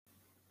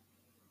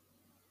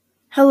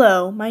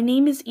Hello, my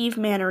name is Eve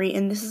Mannery,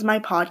 and this is my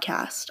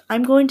podcast.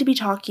 I'm going to be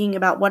talking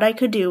about what I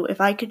could do if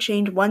I could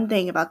change one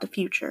thing about the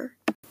future.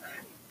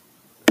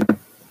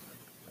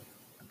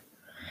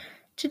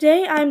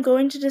 Today, I'm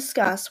going to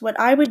discuss what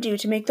I would do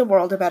to make the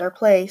world a better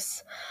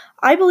place.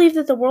 I believe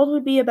that the world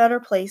would be a better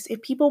place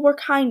if people were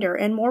kinder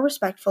and more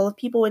respectful of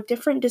people with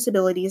different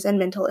disabilities and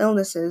mental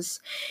illnesses.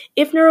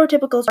 If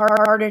neurotypicals are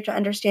harder to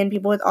understand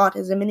people with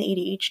autism and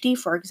ADHD,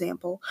 for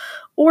example,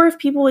 or if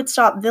people would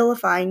stop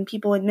vilifying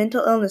people with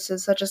mental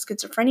illnesses such as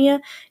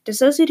schizophrenia,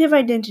 dissociative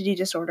identity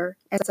disorder,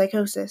 and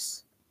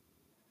psychosis.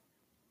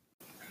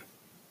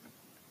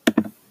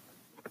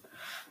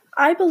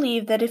 I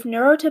believe that if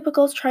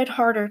neurotypicals tried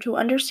harder to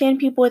understand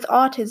people with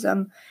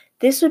autism,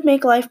 this would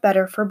make life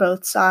better for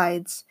both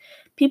sides.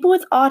 People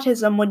with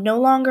autism would no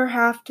longer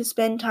have to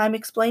spend time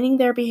explaining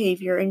their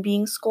behavior and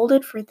being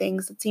scolded for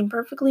things that seem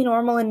perfectly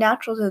normal and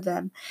natural to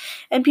them,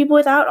 and people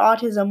without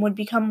autism would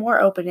become more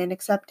open and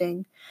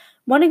accepting.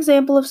 One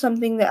example of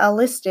something that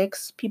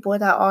autistics, people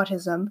without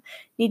autism,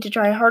 need to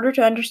try harder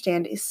to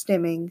understand is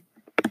stimming.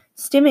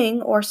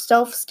 Stimming, or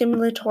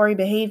self-stimulatory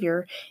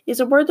behavior, is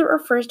a word that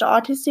refers to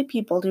autistic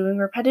people doing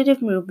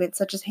repetitive movements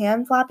such as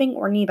hand flapping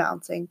or knee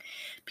bouncing.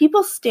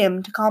 People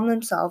stim to calm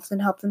themselves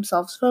and help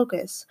themselves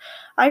focus.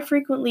 I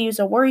frequently use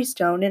a worry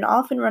stone and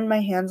often run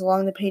my hands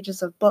along the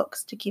pages of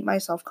books to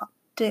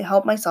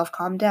help myself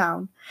calm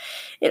down.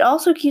 It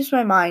also keeps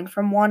my mind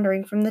from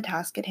wandering from the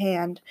task at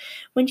hand.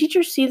 When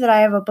teachers see that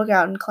I have a book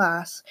out in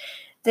class,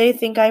 they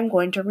think I'm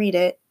going to read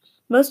it.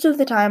 Most of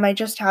the time, I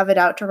just have it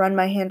out to run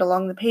my hand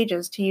along the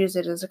pages to use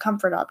it as a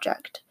comfort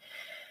object.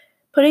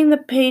 Putting the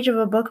page of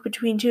a book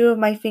between two of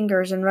my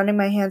fingers and running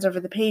my hands over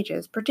the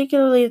pages,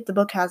 particularly if the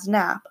book has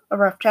nap, a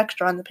rough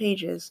texture on the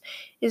pages,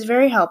 is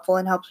very helpful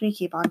and helps me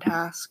keep on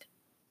task.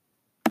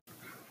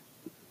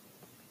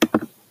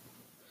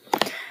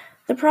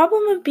 The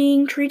problem of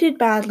being treated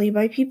badly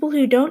by people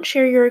who don't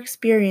share your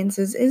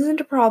experiences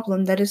isn't a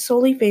problem that is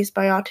solely faced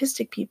by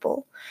autistic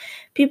people.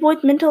 People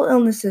with mental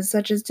illnesses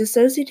such as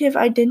dissociative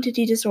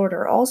identity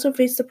disorder also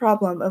face the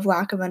problem of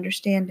lack of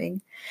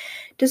understanding.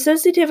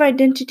 Dissociative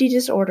identity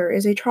disorder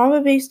is a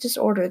trauma-based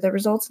disorder that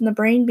results in the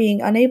brain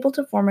being unable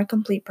to form a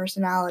complete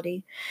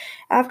personality.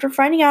 After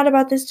finding out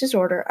about this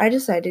disorder, I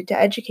decided to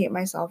educate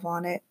myself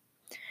on it.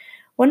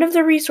 One of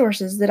the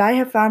resources that I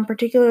have found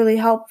particularly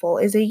helpful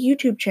is a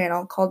YouTube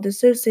channel called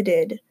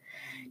Dissociated.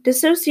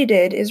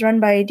 Dissociated is run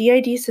by a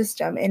DID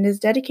system and is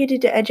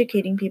dedicated to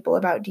educating people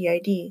about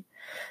DID.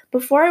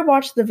 Before I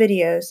watched the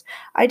videos,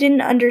 I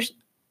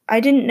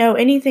didn't know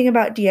anything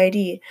about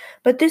DID,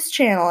 but this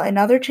channel and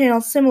other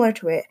channels similar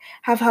to it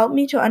have helped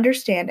me to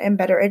understand and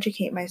better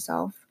educate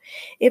myself.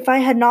 If I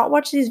had not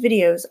watched these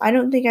videos, I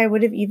don't think I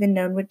would have even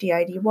known what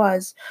DID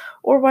was,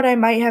 or I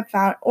might have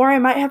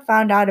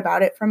found out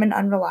about it from an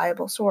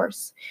unreliable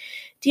source.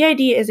 DID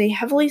is a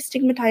heavily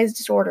stigmatized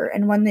disorder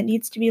and one that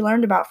needs to be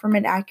learned about from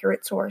an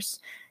accurate source,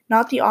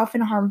 not the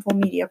often harmful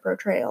media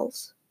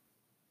portrayals.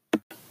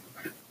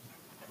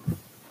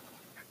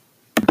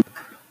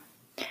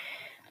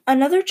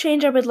 Another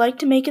change I would like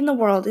to make in the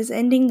world is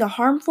ending the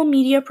harmful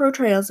media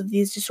portrayals of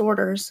these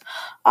disorders.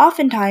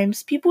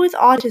 Oftentimes, people with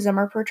autism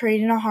are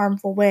portrayed in a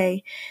harmful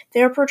way.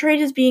 They are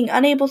portrayed as being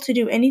unable to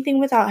do anything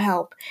without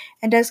help,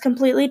 and as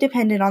completely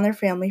dependent on their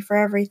family for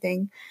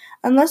everything.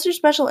 Unless their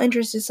special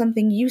interest is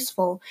something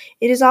useful,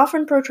 it is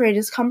often portrayed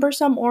as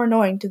cumbersome or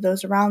annoying to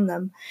those around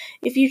them.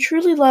 If you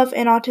truly love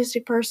an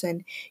autistic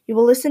person, you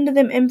will listen to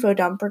them info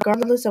dump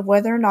regardless of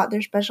whether or not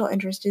their special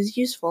interest is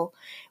useful,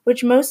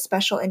 which most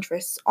special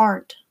interests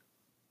aren't.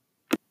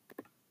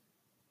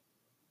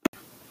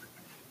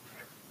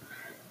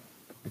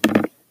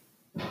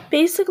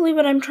 Basically,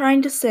 what I'm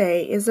trying to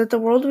say is that the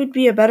world would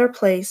be a better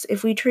place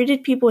if we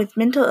treated people with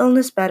mental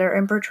illness better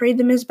and portrayed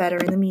them as better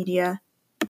in the media.